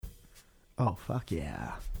Oh, fuck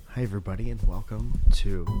yeah. Hi, everybody, and welcome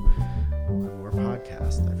to our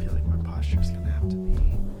podcast. I feel like my posture is going to have to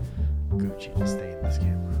be Gucci to stay in this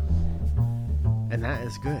camera. And that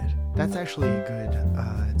is good. That's actually a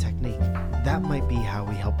good technique. That might be how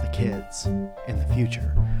we help the kids in the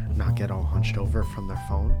future not get all hunched over from their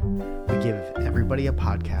phone. We give everybody a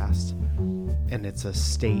podcast, and it's a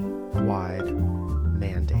statewide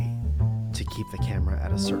mandate to keep the camera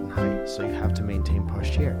at a certain height. So you have to maintain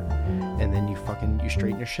posture, and then you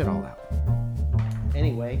straighten your shit all out.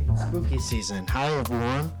 Anyway, spooky season. Hi,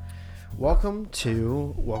 everyone. Welcome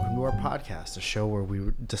to our podcast, a show where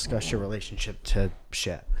we discuss your relationship to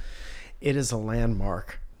shit. It is a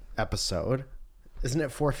landmark episode. Isn't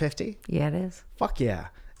it 450? Yeah, it is. Fuck yeah.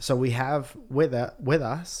 So we have with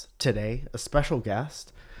us today a special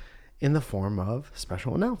guest in the form of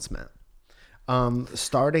special announcement.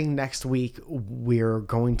 Starting next week, we're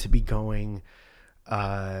going to be going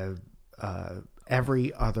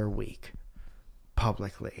every other week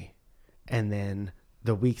publicly. And then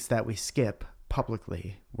the weeks that we skip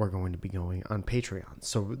publicly, we're going to be going on Patreon.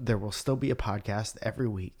 So there will still be a podcast every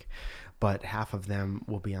week, but half of them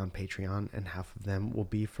will be on Patreon and half of them will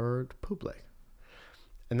be for public.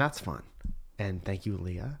 And that's fun. And thank you,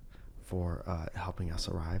 Leah, for helping us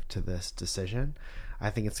arrive to this decision. I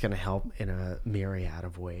think it's going to help in a myriad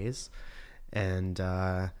of ways. And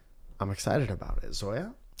I'm excited about it.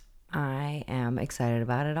 Zoya? I am excited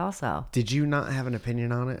about it also. Did you not have an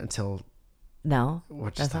opinion on it until... No,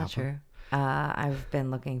 what that's just not happened? true. I've been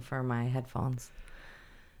looking for my headphones.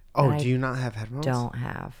 Oh, And do you not have headphones? Don't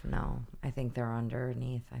have, no. I think they're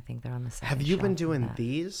underneath. I think they're on the second Have you been shelf of doing that.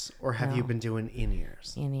 these, or have you No. been doing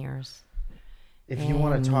in-ears? In-ears? If you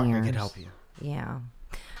want to talk, I could In-ears. help you. Yeah.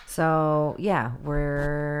 So, yeah,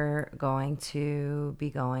 we're going to be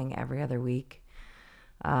going every other week,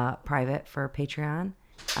 private for Patreon.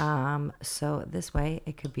 So this way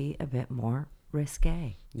it could be a bit more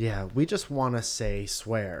risque. Yeah, we just want to say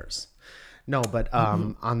swears. No, but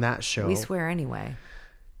on that show... We swear anyway.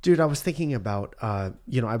 Dude, I was thinking about, I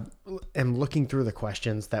am looking through the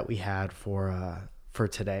questions that we had for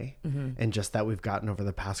today and just that we've gotten over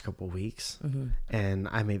the past couple of weeks. And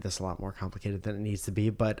I made this a lot more complicated than it needs to be,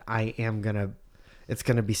 but it's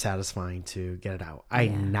going to be satisfying to get it out. I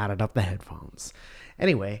knotted up the headphones.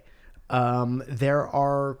 Anyway, there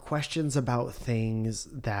are questions about things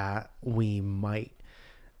that we might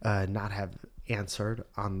not have answered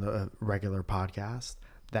on the regular podcast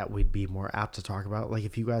that we'd be more apt to talk about. Like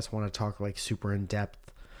if you guys want to talk like super in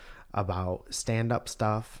depth about stand-up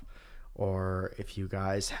stuff, or if you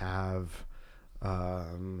guys have,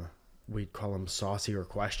 we'd call them saucier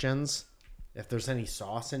questions. If there's any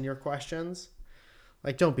sauce in your questions,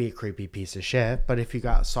 like don't be a creepy piece of shit, but if you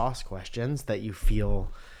got sauce questions that you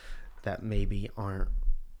feel that maybe aren't,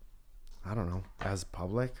 I don't know, as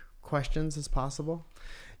public questions as possible,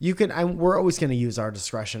 you can, we're always going to use our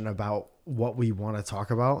discretion about what we want to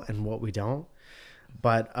talk about and what we don't.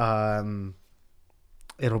 But I'll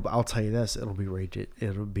tell you this, it'll be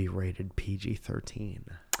rated PG-13.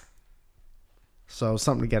 So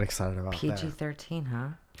something to get excited about.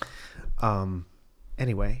 PG-13, huh?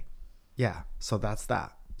 Anyway, yeah, so that's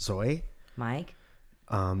that. Zoe, Mike,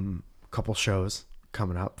 couple shows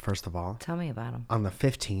coming up. First of all, tell me about them. on the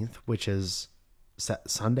 15th, which is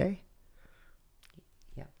Sunday.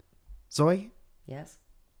 Yep.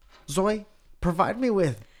 Zoe, provide me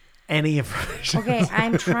with any information. Okay,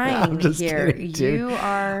 I'm trying I'm just here. kidding, dude. You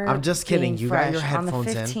are. I'm just kidding. being You got your fresh. headphones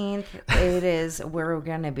in. On the 15th, it is. We're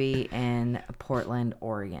going to be in Portland,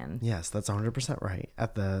 Oregon. Yes, that's 100% right.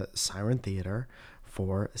 At the Siren Theater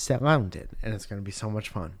for Surrounded. And it's going to be so much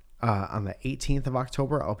fun. On the 18th of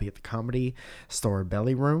October, I'll be at the Comedy Store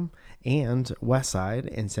Belly Room and Westside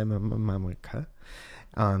in Santa Monica.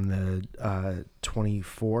 On the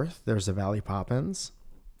 24th, there's a Valley Poppins.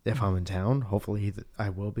 If I'm in town, hopefully I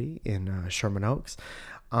will be in Sherman Oaks.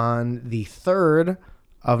 On the 3rd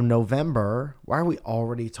of November, why are we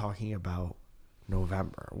already talking about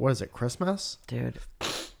November? What is it, Christmas? Dude,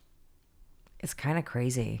 it's kind of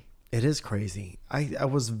crazy. It is crazy. I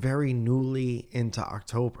was very newly into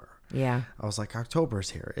October. Yeah. I was like,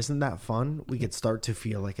 October's here. Isn't that fun? We could start to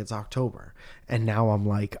feel like it's October. And now I'm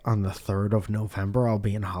like, on the 3rd of November, I'll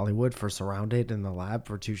be in Hollywood for Surrounded in the Lab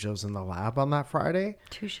for 2 shows in the Lab on that Friday.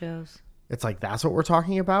 2 shows. It's like, that's what we're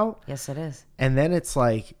talking about? Yes, it is. And then it's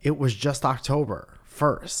like, it was just October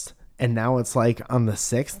 1st. And now it's like on the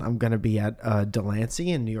 6th, I'm going to be at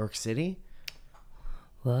Delancey in New York City.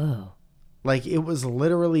 Whoa. Like, it was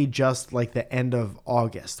literally just like the end of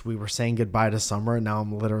August. We were saying goodbye to summer. And now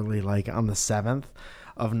I'm literally like on the 7th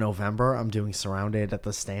of November, I'm doing Surrounded at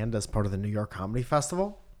the Stand as part of the New York Comedy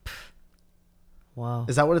Festival. Whoa.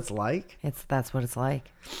 Is that what it's like? That's what it's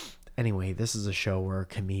like. Anyway, this is a show where a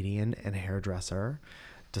comedian and a hairdresser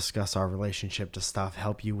discuss our relationship to stuff,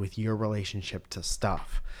 help you with your relationship to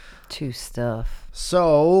stuff. To stuff.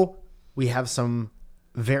 So we have some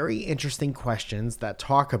very interesting questions that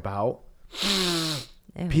talk about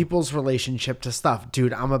Ew. people's relationship to stuff.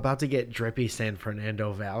 Dude, I'm about to get drippy San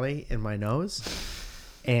Fernando Valley in my nose.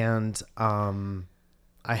 And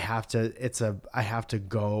I have to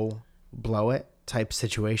go blow it type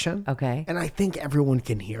situation. Okay. And I think everyone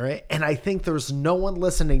can hear it. And I think there's no one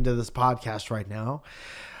listening to this podcast right now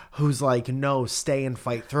who's like, no, stay and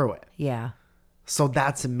fight through it. Yeah. So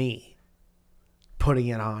that's me putting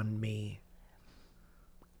it on me.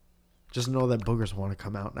 Just know that boogers want to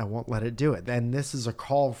come out, and I won't let it do it. And this is a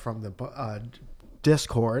call from the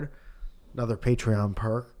Discord, another Patreon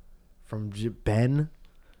perk from Ben,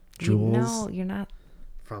 Jules. No, you're not.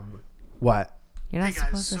 From what? You're not Hey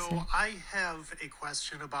guys, supposed to so say. I have a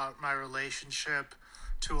question about my relationship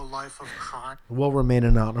to a life of crime. Will remain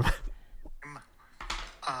anonymous.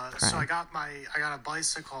 So I got a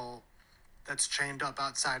bicycle that's chained up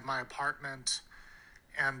outside my apartment,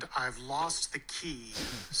 and I've lost the key.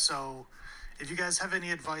 So if you guys have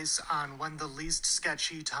any advice on when the least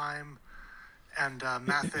sketchy time and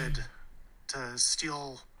method to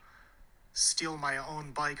steal my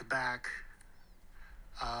own bike back,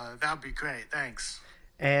 that'd be great. Thanks.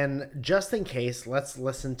 And just in case, let's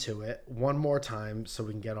listen to it one more time so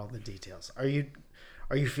we can get all the details. Are you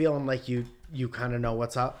feeling like you kind of know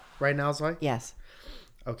what's up right now, Zoe? Yes.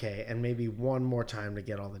 Okay, and maybe one more time to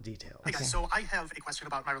get all the details. Hey guys, so I have a question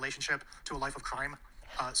about my relationship to a life of crime.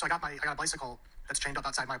 So I got a bicycle that's chained up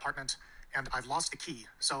outside my apartment, and I've lost the key.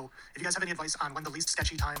 So if you guys have any advice on when the least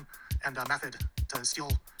sketchy time and method to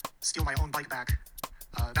steal my own bike back,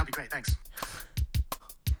 that'd be great. Thanks.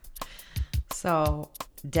 So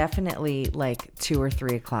definitely like 2 or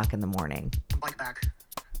 3 o'clock in the morning. Bike back,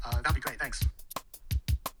 that'd be great. Thanks.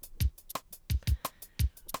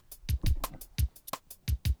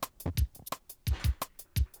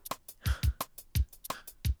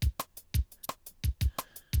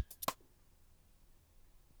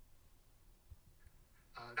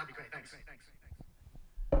 That'd be great. Thanks.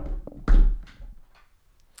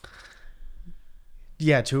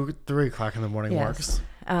 Yeah, 2, 3 o'clock in the morning Yes. works.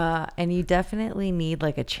 And you definitely need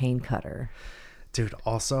like a chain cutter. Dude,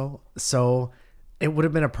 also, so it would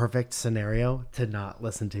have been a perfect scenario to not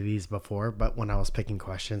listen to these before, but when I was picking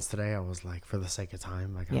questions today, I was like, for the sake of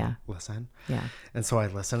time, I gotta Yeah. listen. Yeah. And so I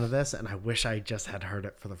listened to this, and I wish I just had heard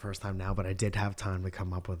it for the first time now, but I did have time to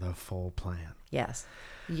come up with a full plan. Yes.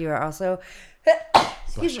 You're also,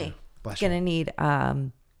 excuse me, Bless you. gonna need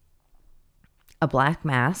a black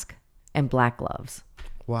mask and black gloves.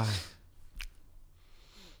 Why?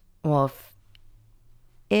 Well,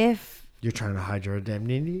 if You're trying to hide your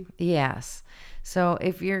identity? yes. So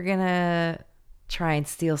if you're gonna try and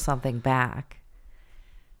steal something back,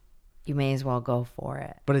 you may as well go for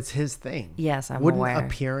it. But it's his thing. Yes, I'm wouldn't aware.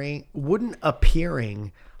 Wouldn't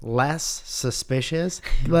appearing less suspicious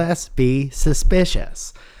less be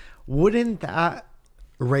suspicious? Wouldn't that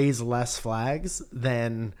raise less flags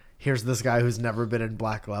than here's this guy who's never been in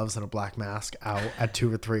black gloves and a black mask out at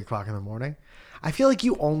 2 or 3 o'clock in the morning? I feel like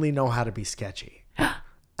you only know how to be sketchy.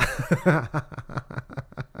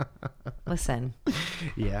 Listen,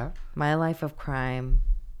 Yeah. my life of crime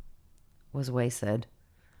was wasted.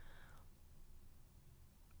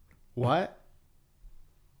 What?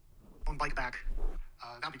 Own bike back,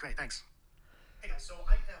 that'd be great. Thanks. Hey guys, so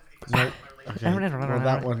I have a question about my relationship. Okay. Well,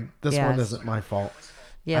 that one. This one Yes. isn't my fault.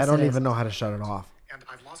 Yes, I don't it is. even know how to shut it off. And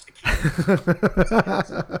I've lost the key.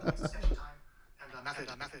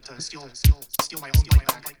 And method to steal my own bike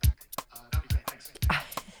back. That'd be great. Thanks.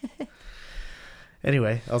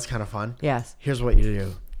 Anyway, that was kind of fun. Yes. Here's what you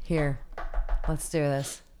do. Here, let's do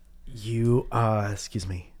this. You, excuse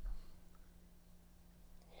me.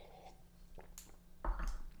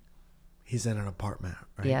 He's in an apartment,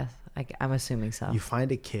 right? Yes, I'm assuming so. You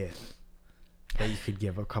find a kid that you could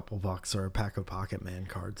give a couple bucks or a pack of Pocket Man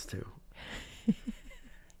cards to.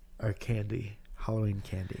 Or candy, Halloween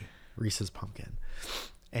candy, Reese's Pumpkin.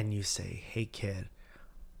 And you say, hey kid,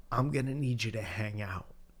 I'm going to need you to hang out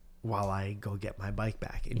while I go get my bike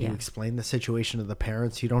back. And you Yeah. explain the situation to the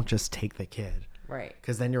parents. You don't just take the kid. Right.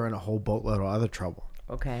 Because then you're in a whole boatload of other trouble.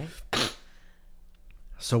 Okay.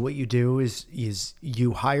 So what you do is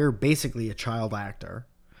you hire basically a child actor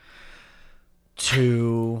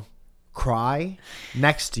to cry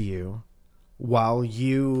next to you while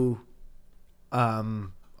you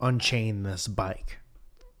unchain this bike.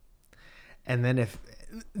 And then if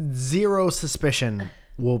zero suspicion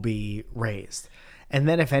will be raised. And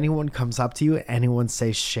then if anyone comes up to you, anyone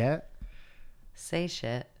says shit, Say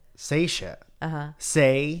shit. say shit. Uh-huh.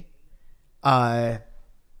 Say, I'm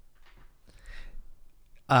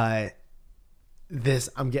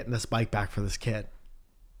getting this bike back for this kid.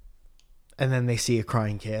 And then they see a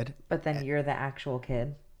crying kid. But then you're the actual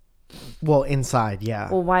kid. Well, inside, yeah.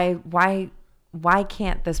 Well, why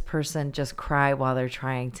can't this person just cry while they're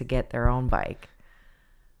trying to get their own bike?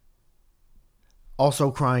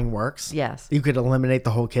 Also, crying works. Yes. You could eliminate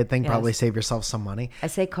the whole kid thing, Yes. probably save yourself some money. I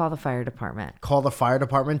say call the fire department. Call the fire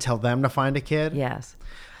department, tell them to find a kid. Yes.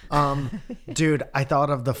 Dude, I thought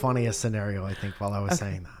of the funniest scenario, I think, while I was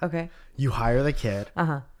saying that. Okay. You hire the kid.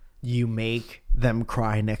 Uh-huh. You make them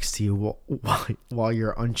cry next to you while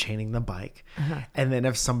you're unchaining the bike. Uh-huh. And then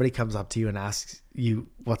if somebody comes up to you and asks you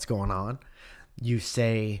what's going on, you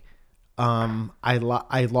say, I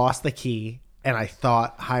lost the key and I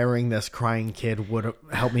thought hiring this crying kid would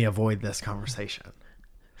help me avoid this conversation.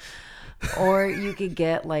 Or you could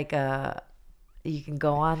get you can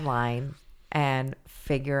go online and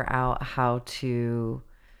figure out how to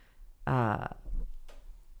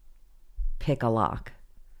pick a lock.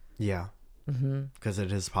 Yeah. Because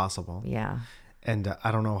it is possible. Yeah. And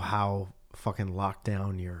I don't know how fucking locked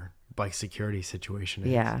down your bike security situation is.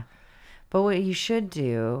 Yeah. But what you should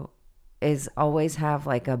do is always have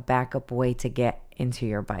like a backup way to get into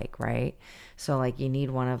your bike, right? So like you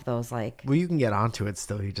need one of those like Well, you can get onto it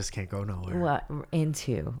still. You just can't go nowhere. what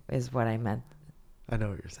into is what I meant. I know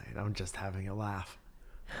what you're saying. I'm just having a laugh.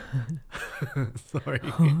 Sorry.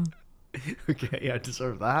 Okay, I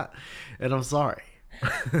deserve that. And I'm sorry.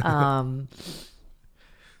 You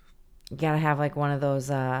gotta have like one of those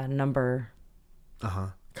number.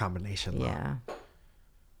 Combination lock. Yeah.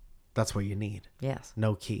 That's what you need. Yes.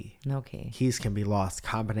 No key. No key. Keys can be lost.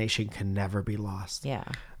 Combination can never be lost. Yeah.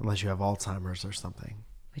 Unless you have Alzheimer's or something.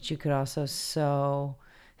 But you could also sew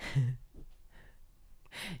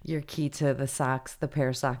your key to the socks, the pair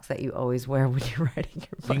of socks that you always wear when you're riding your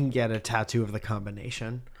You bike. can get a tattoo of the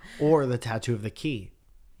combination or the tattoo of the key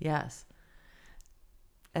Yes.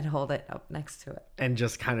 And hold it up next to it. and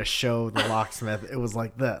just kind of show the locksmith it was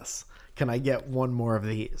like this. Can I get one more of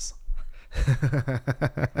these?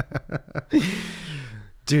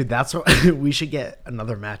 Dude, that's what we should get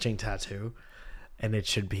another matching tattoo, and it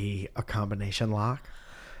should be a combination lock,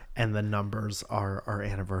 and the numbers are our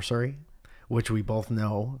anniversary, which we both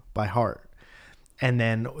know by heart, and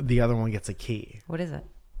then the other one gets a key. What is it?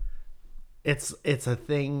 It's a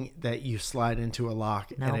thing that you slide into a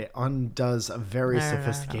lock No. and it undoes a very No.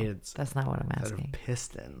 sophisticated That's not what I'm set of asking.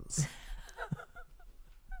 pistons.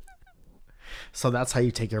 So that's how you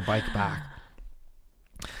take your bike back.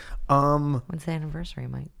 When's the anniversary,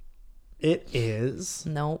 Mike? It is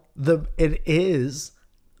Nope. it is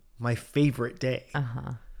my favorite day.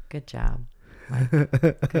 Good job. Mike.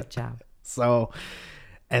 Good job. So,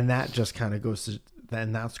 and that just kind of goes to,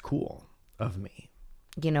 then that's cool of me.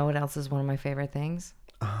 You know what else is one of my favorite things?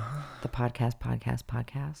 The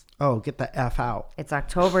podcast. Oh, get the F out. It's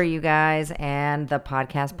October, you guys, and the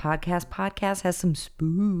podcast has some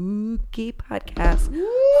spooky podcasts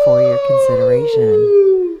for your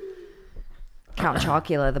consideration. Count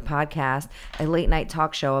Chocula, the podcast, a late night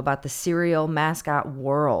talk show about the cereal mascot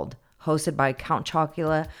world, hosted by Count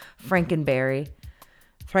Chocula, Frankenberries,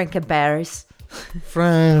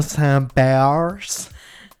 Friends and bears.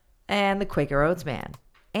 and the Quaker Oats Man,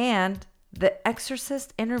 and The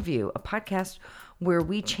Exorcist Interview, a podcast where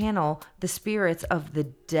we channel the spirits of the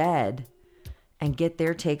dead and get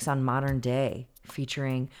their takes on modern day,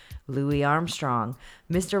 featuring Louis Armstrong,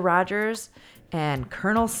 Mr. Rogers, and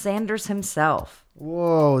Colonel Sanders himself.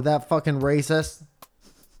 Whoa, that fucking racist.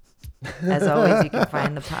 As always, you can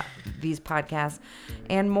find these podcasts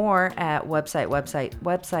and more at website.biz,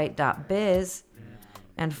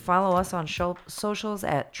 and follow us on socials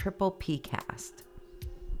at Triple PCast.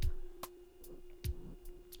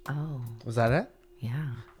 Oh, Was that it? yeah.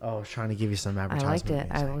 Oh, I was trying to give you some I advertisement. liked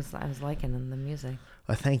it. music. I was liking the music.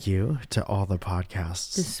 Thank you to all the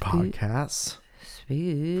podcasts for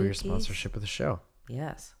your sponsorship of the show.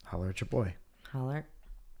 Yes. Holler at your boy. Holler.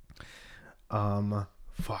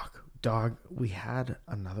 Fuck, dog. We had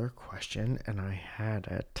another question, and I had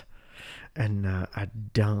it, and I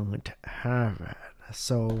don't have it.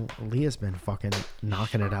 So Leah's been fucking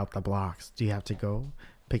knocking it out the blocks. Do you have to go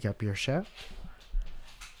pick up your shit?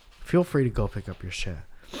 Feel free to go pick up your shit.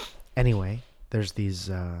 Anyway, there's these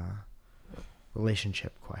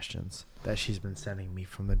relationship questions that she's been sending me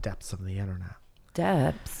from the depths of the internet.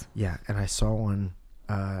 Depths. Yeah, and I saw one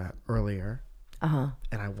earlier. And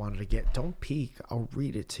I wanted to get, don't peek, I'll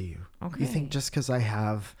read it to you. Okay. You think just because I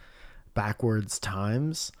have backwards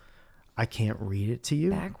times, I can't read it to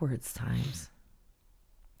you. Backwards times.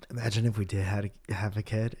 Imagine if we did have a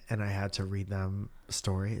kid and I had to read them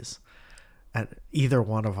stories. And either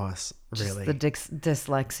one of us, really. Just the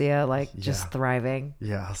dyslexia, like just Yeah. thriving.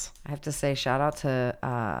 Yes. I have to say, shout out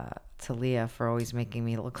to Leah for always making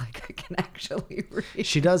me look like I can actually read.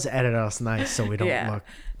 She does edit us nice so we don't Yeah. look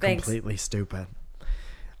Thanks. completely stupid.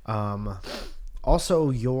 Also,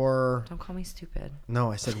 your... Don't call me stupid.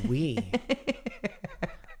 No, I said we.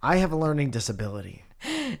 I have a learning disability.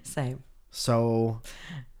 Same. So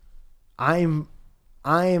I'm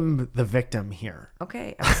the victim here.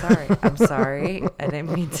 Okay, I'm sorry. I'm sorry. I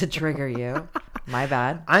didn't mean to trigger you. My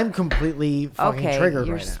bad. I'm completely fucking Okay, triggered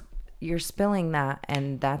you're right now. you're spilling that,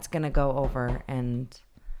 and that's gonna go over. And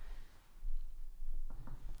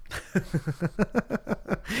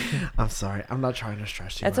I'm sorry. I'm not trying to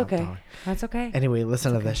stress you. it's out, okay. dog. That's okay. Anyway,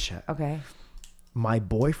 listen to this shit. Okay. My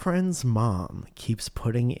boyfriend's mom keeps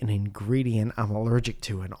putting an ingredient I'm allergic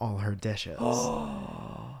to in all her dishes.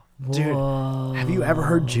 Dude, have you ever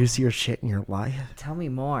heard juicier shit in your life? Tell me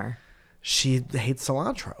more. She hates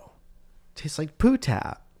cilantro. Tastes like poo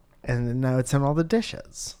tap. And now it's in all the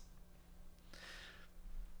dishes.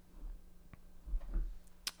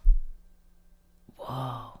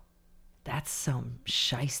 Whoa, that's some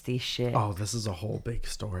shisty shit. Oh, this is a whole big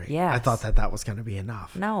story. Yes. I thought that was going to be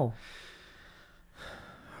enough. No.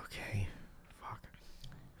 Okay. Fuck.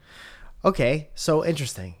 Okay, so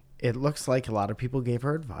interesting. It looks like a lot of people gave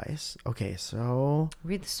her advice. Okay, so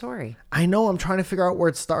Read the story. I know I'm trying to figure out where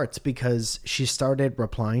it starts because she started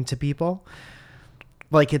replying to people.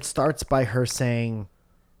 Like it starts by her saying,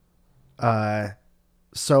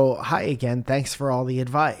 so hi again, thanks for all the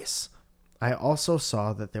advice. I also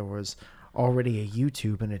saw that there was already a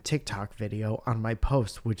YouTube and a TikTok video on my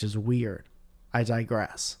post, which is weird. I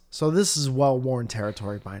digress. So this is well-worn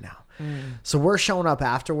territory by now. So we're showing up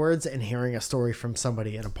afterwards and hearing a story from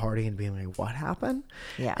somebody at a party and being like, what happened?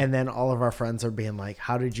 Yeah. And then all of our friends are being like,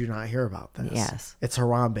 how did you not hear about this? Yes. It's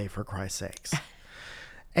Harambe, for Christ's sakes.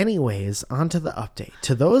 Anyways, on to the update.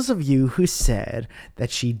 To those of you who said that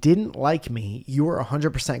she didn't like me, you were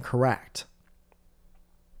 100% correct.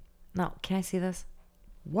 No, can I see this?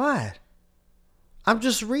 What? I'm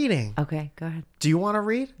just reading. Okay, go ahead. Do you want to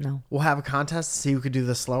read? No. We'll have a contest to see who could do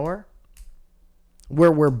this slower.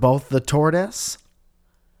 Where we're both the tortoise.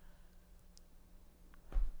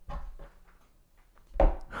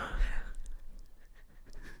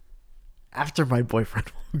 After my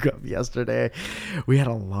boyfriend woke up yesterday, we had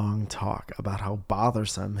a long talk about how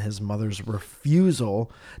bothersome his mother's refusal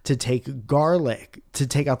to take out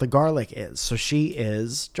the garlic is. So she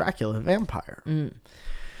is Dracula vampire.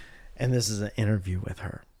 And this is an interview with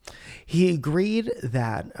her. He agreed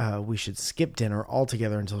that we should skip dinner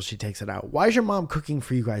altogether until she takes it out. Why is your mom cooking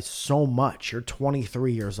for you guys so much? You're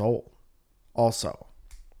 23 years old. Also,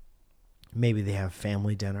 maybe they have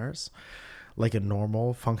family dinners, like a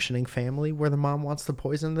normal functioning family where the mom wants to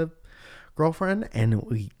poison the girlfriend, and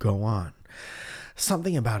we go on.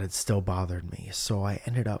 Something about it still bothered me, so I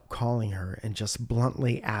ended up calling her and just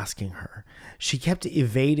bluntly asking her. She kept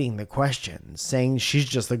evading the question, saying she's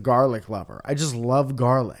just a garlic lover. I just love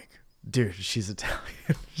garlic. Dude, she's Italian.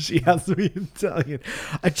 She has to be Italian.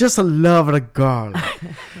 I just love the garlic.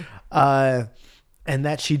 And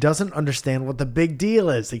that she doesn't understand what the big deal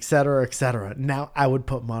is, etc., etc. Now, I would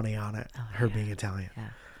put money on it, her being Italian. Yeah.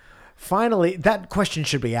 Finally, that question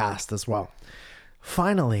should be asked as well.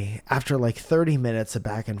 Finally, after like 30 minutes of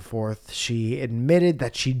back and forth, she admitted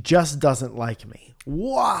that she just doesn't like me.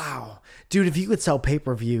 Wow. Dude, if you could sell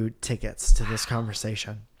pay-per-view tickets to this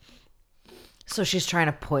conversation. So she's trying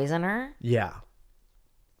to poison her? Yeah.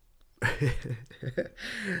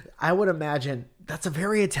 I would imagine that's a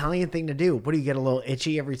very Italian thing to do. What do you get a little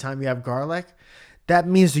itchy every time you have garlic? That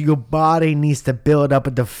means your body needs to build up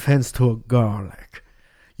a defense to a garlic.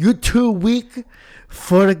 You're too weak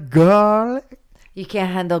for the garlic? You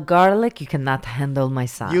can't handle garlic. You cannot handle my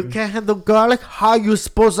son. You can't handle garlic? How you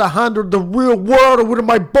supposed to handle the real world with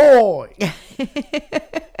my boy?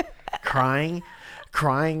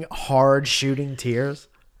 Crying hard, shooting tears.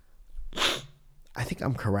 I think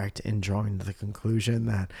I'm correct in drawing to the conclusion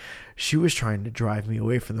that she was trying to drive me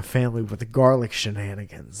away from the family with the garlic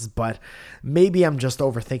shenanigans, but maybe I'm just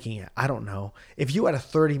overthinking it. I don't know. If you had a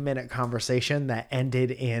 30-minute conversation that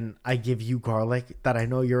ended in I give you garlic that I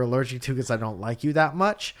know you're allergic to because I don't like you that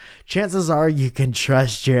much, chances are you can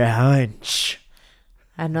trust your hunch.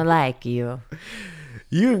 I don't like you.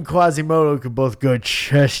 You and Quasimodo could both go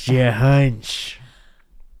trust your hunch.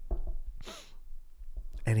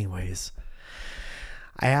 Anyways,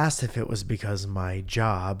 I asked if it was because my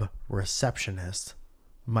job, receptionist,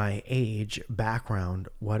 my age, background,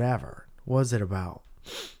 whatever. What was it about?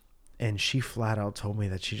 And she flat out told me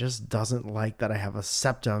that she just doesn't like that I have a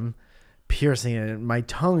septum piercing and my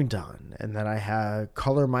tongue done, and that I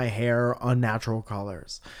color my hair unnatural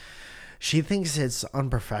colors. She thinks it's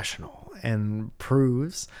unprofessional and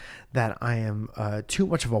proves that I am too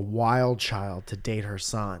much of a wild child to date her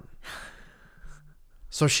son.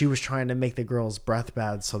 So she was trying to make the girls breath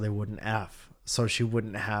bad so they wouldn't F. So she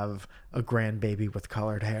wouldn't have a grandbaby with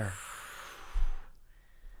colored hair.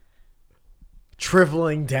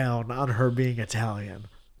 Trivialing down on her being Italian.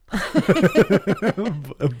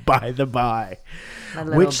 By the by. My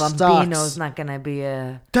little bambino's not going to be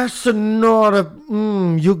a... That's not a...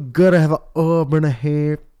 you gotta have an auburn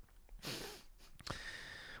hair.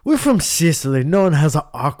 We're from Sicily. No one has an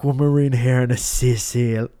aquamarine hair in a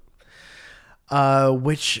Sicily.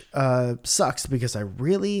 Which sucks because I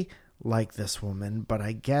really like this woman, but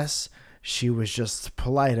I guess she was just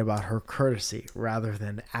polite about her courtesy rather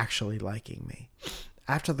than actually liking me.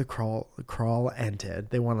 After the crawl ended,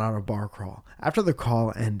 they went on a bar crawl. After the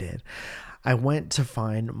crawl ended, I went to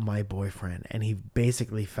find my boyfriend, and he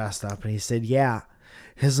basically fessed up and he said, yeah,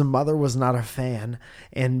 his mother was not a fan,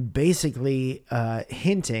 and basically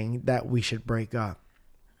hinting that we should break up.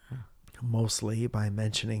 Mostly by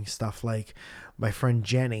mentioning stuff like my friend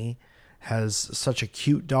Jenny has such a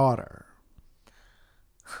cute daughter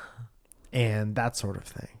and that sort of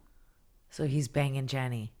thing. So he's banging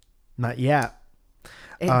Jenny. Not yet.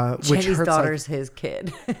 Jenny's daughter's his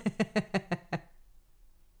kid.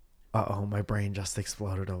 Uh-oh, my brain just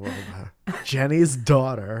exploded a little bit. Jenny's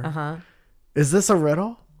daughter. Uh-huh. Is this a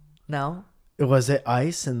riddle? No. Was it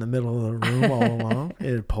ice in the middle of the room all along?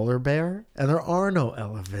 It a polar bear? And there are no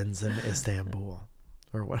elephants in Istanbul.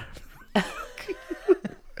 Or whatever.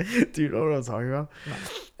 Do you know what I'm talking about? No.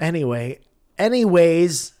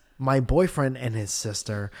 Anyways, my boyfriend and his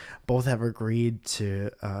sister both have agreed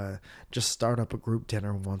to just start up a group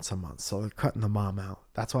dinner once a month. So they're cutting the mom out.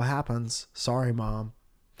 That's what happens. Sorry, Mom.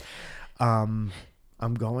 I'm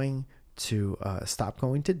going to stop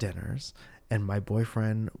going to dinners, and my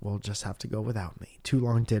boyfriend will just have to go without me. Too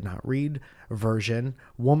long did not read version.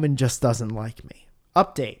 Woman just doesn't like me.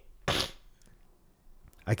 Update.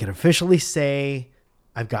 I can officially say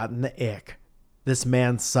I've gotten the ick. This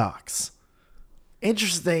man sucks.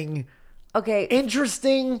 Interesting. Okay.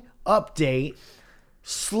 Interesting update.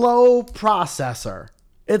 Slow processor.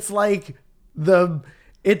 It's like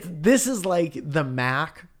this is like the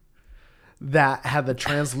Mac that had the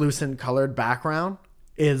translucent colored background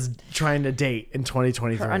is trying to date in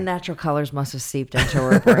 2023. Her unnatural colors must have seeped into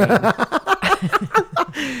her brain.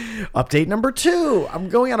 Update number 2. I'm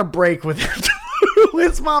going on a break with him.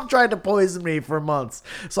 His mom tried to poison me for months,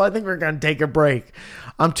 so I think we're going to take a break.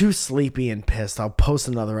 I'm too sleepy and pissed. I'll post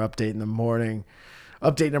another update in the morning.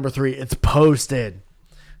 Update number 3. It's posted.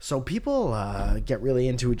 So people get really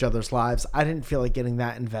into each other's lives. I didn't feel like getting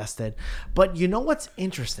that invested. But you know what's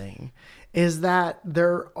interesting is that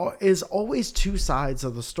there is always two sides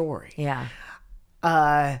of the story. Yeah.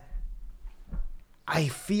 I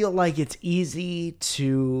feel like it's easy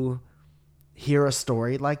to hear a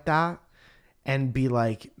story like that and be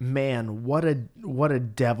like, man, what a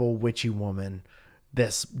devil witchy woman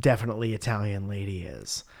this definitely Italian lady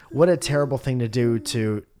is. What a terrible thing to do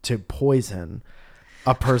to poison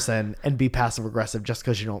a person and be passive aggressive just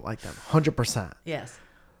because you don't like them. 100%. Yes.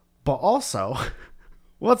 But also,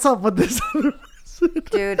 what's up with this other person?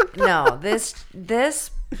 Dude, no.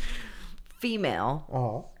 This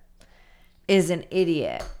female is an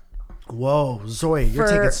idiot. Whoa, Zoe, you're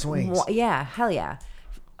taking swings. Yeah, hell yeah.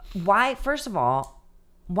 Why, first of all,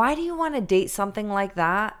 why do you want to date something like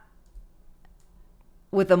that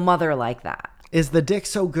with a mother like that? Is the dick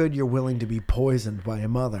so good you're willing to be poisoned by a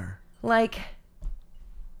mother? Like,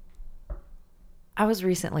 I was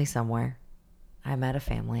recently somewhere. I met a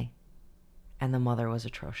family, and the mother was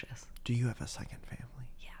atrocious. Do you have a second family?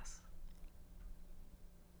 Yes.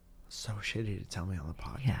 So shitty to tell me on the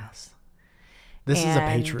podcast. Yes. This is a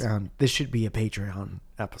Patreon. This should be a Patreon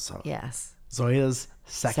episode. Yes. Zoya's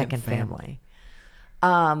second family.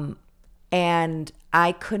 And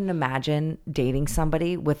I couldn't imagine dating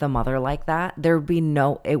somebody with a mother like that.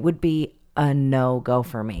 It would be a no-go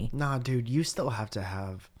for me. Nah, dude, you still have to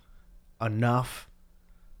have enough.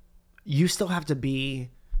 You still have to be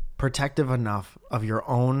protective enough of your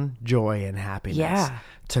own joy and happiness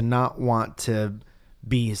to not want to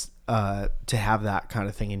be to have that kind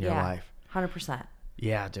of thing in your life. 100%.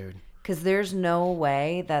 Yeah, dude. Because there's no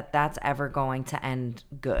way that that's ever going to end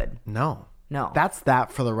good. No. That's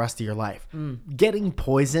that for the rest of your life. Getting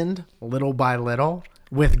poisoned little by little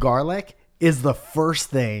with garlic is the first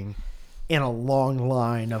thing in a long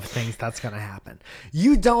line of things that's going to happen.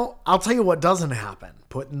 I'll tell you what doesn't happen.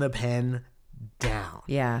 Putting the pen down.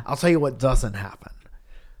 Yeah. I'll tell you what doesn't happen.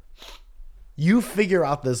 You figure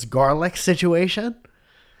out this garlic situation,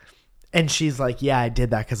 and she's like, yeah, I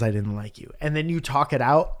did that because I didn't like you. And then you talk it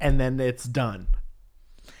out, and then it's done.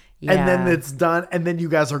 Yeah. And then it's done, and then you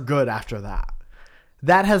guys are good after that.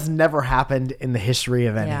 That has never happened in the history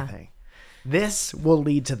of anything. This will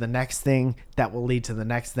lead to the next thing, that will lead to the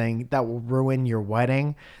next thing, that will ruin your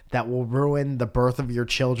wedding, that will ruin the birth of your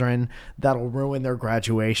children, that will ruin their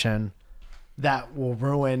graduation, that will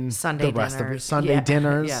ruin Sunday the rest of your dinners. Sunday Yeah.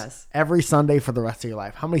 dinners. Yes. Every Sunday for the rest of your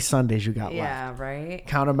life. How many Sundays you got left? Yeah, right?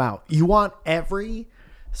 Count them out. You want every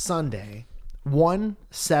Sunday,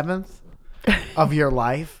 1/7 of your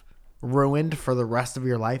life ruined for the rest of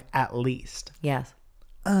your life at least. Yes.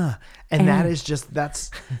 And that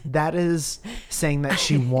is saying that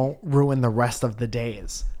she won't ruin the rest of the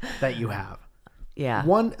days that you have. Yeah.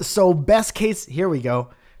 So best case, here we go.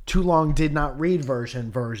 Too long did not read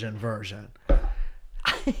version.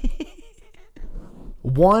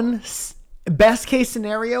 Best case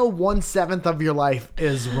scenario, 1/7 of your life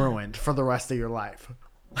is ruined for the rest of your life.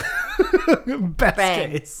 Best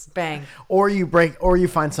Bang. case. Bang. Or you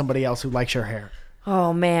find somebody else who likes your hair.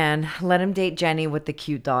 Oh, man. Let him date Jenny with the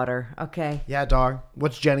cute daughter. Okay. Yeah, dog.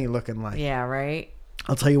 What's Jenny looking like? Yeah, right?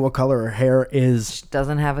 I'll tell you what color her hair is.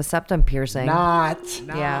 Doesn't have a septum piercing. Not.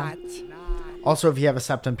 Yeah. Also, if you have a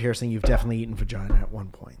septum piercing, you've definitely eaten vagina at one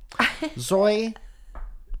point. Zoe,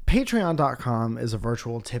 Patreon.com is a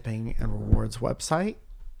virtual tipping and rewards website.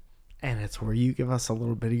 And it's where you give us a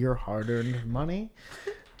little bit of your hard-earned money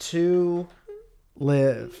to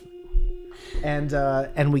live.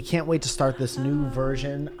 And we can't wait to start this new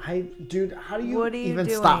version. Dude, how do you What are you even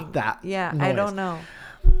doing? stop that? Yeah, noise? I don't know.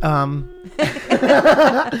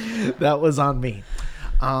 That was on me.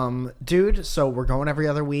 Dude, so we're going every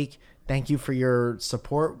other week. Thank you for your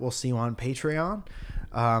support. We'll see you on Patreon.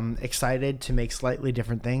 Excited to make slightly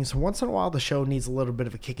different things. Once in a while, the show needs a little bit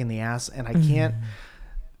of a kick in the ass, and I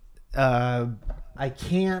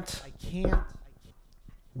can't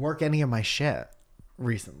work any of my shit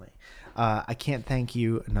recently. I can't thank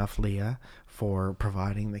you enough, Leah, for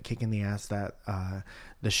providing the kick in the ass that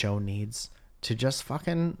the show needs to just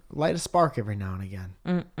fucking light a spark every now and again.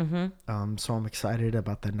 So I'm excited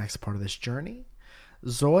about the next part of this journey.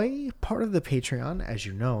 Zoe, part of the Patreon, as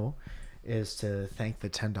you know, is to thank the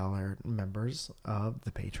 $10 members of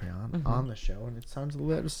the Patreon on the show. And it sounds a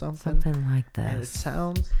little something like And it this.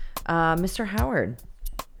 sounds... Mr. Howard.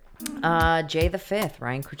 Jay the Fifth,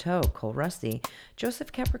 Ryan Couteau, Cole Rusty,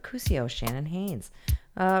 Joseph Capricusio, Shannon Haynes,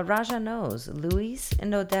 Raja Knows, Luis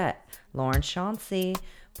and Odette, Lauren Chauncey,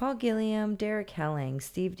 Paul Gilliam, Derek Helling,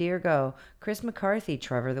 Steve Diergo, Chris McCarthy,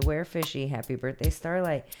 Trevor the Werefishy, Happy Birthday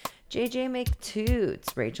Starlight, JJ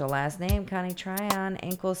McToots, Rachel last name, Connie Tryon,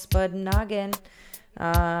 Ankle Spud Noggin,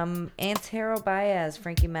 Antero Baez,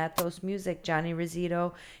 Frankie Matos Music, Johnny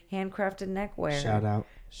Rizito, Handcrafted Neckwear. Shout out.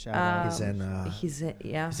 He's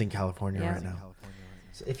in California Yeah. right now.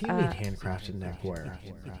 So if you need handcrafted neckwear,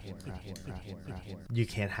 you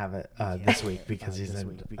can't have it this week because he's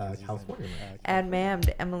in California. Ad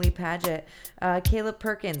Mammed, Emily Paget, Caleb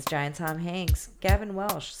Perkins, Giant Tom Hanks, Gavin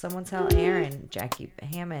Welsh, Someone Tell Aaron, Jackie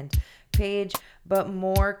Hammond, Paige, but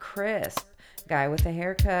more crisp, Guy with a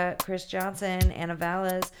Haircut, Chris Johnson, Anna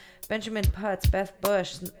Valles, Benjamin Putz, Beth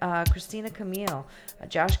Bush, Christina Camille,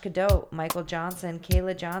 Josh Cadote, Michael Johnson,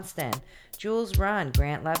 Kayla Johnston, Jules Run,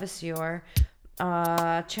 Grant Levasseur,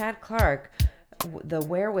 Chad Clark, The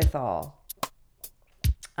Wherewithal,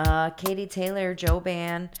 Katie Taylor, Joe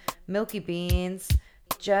Ban, Milky Beans,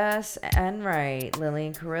 Jess Enright,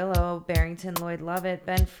 Lillian Carrillo, Barrington Lloyd Lovett,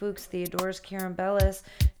 Ben Fuchs, Theodorus Karen Bellis,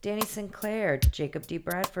 Danny Sinclair, Jacob D.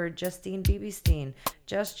 Bradford, Justine Beebestein,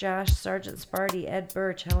 Just Josh, Sergeant Sparty, Ed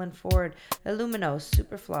Birch, Helen Ford, Illumino,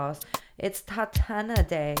 Superfloss, It's Tatana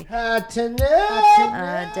Day,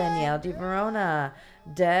 Danielle Di Verona,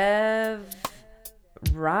 Dev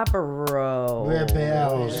Robero,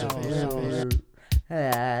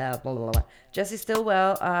 Jesse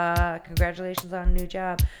Stillwell, congratulations on a new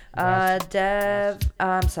job.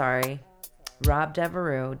 Rob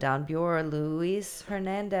Devereaux, Don Buer, Luis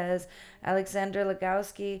Hernandez, Alexander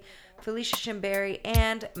Legowski, Felicia Shimberry,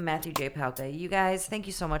 and Matthew J. Palka. You guys, thank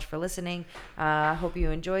you so much for listening. Hope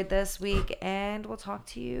you enjoyed this week, and we'll talk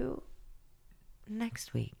to you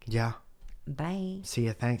next week. Yeah. Bye. See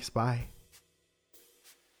ya. Thanks. Bye.